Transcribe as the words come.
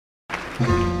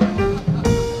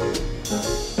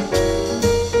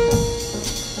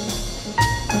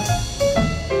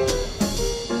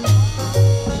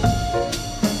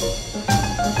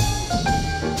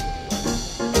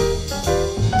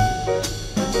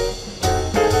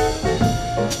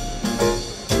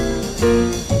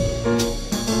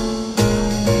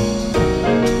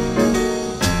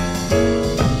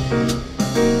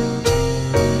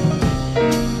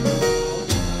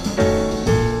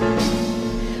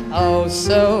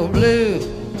So blue,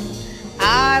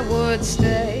 I would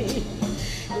stay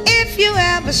if you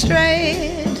ever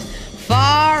strayed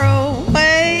far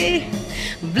away,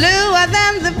 bluer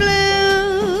than the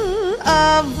blue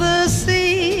of the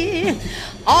sea.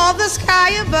 All the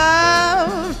sky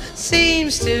above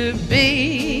seems to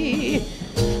be.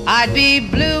 I'd be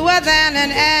bluer than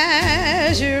an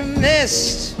azure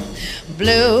mist,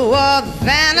 bluer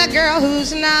than a girl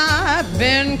who's not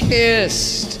been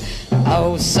kissed.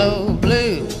 Oh, so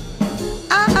blue,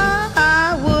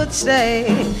 I would stay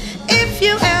if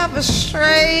you ever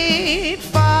strayed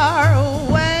far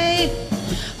away,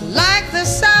 like the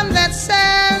sun that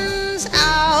sends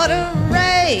out a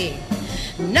ray,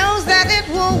 knows that it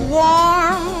will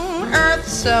warm Earth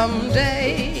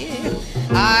someday.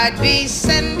 I'd be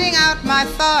sending out my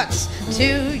thoughts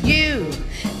to you,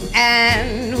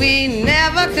 and we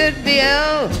never could be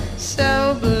oh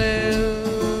so blue.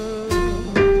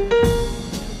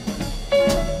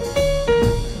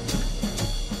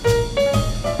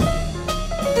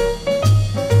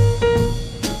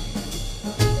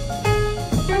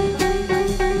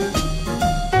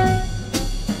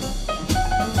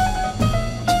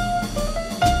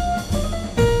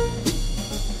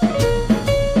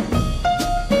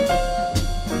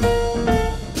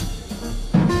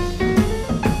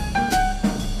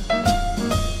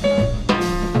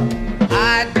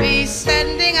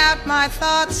 My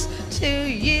thoughts to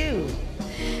you,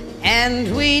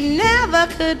 and we never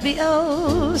could be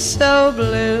oh so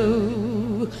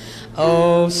blue,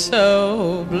 oh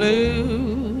so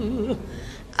blue.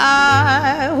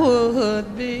 I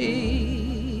would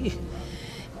be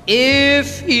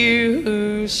if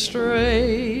you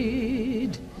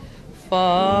strayed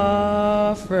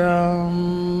far from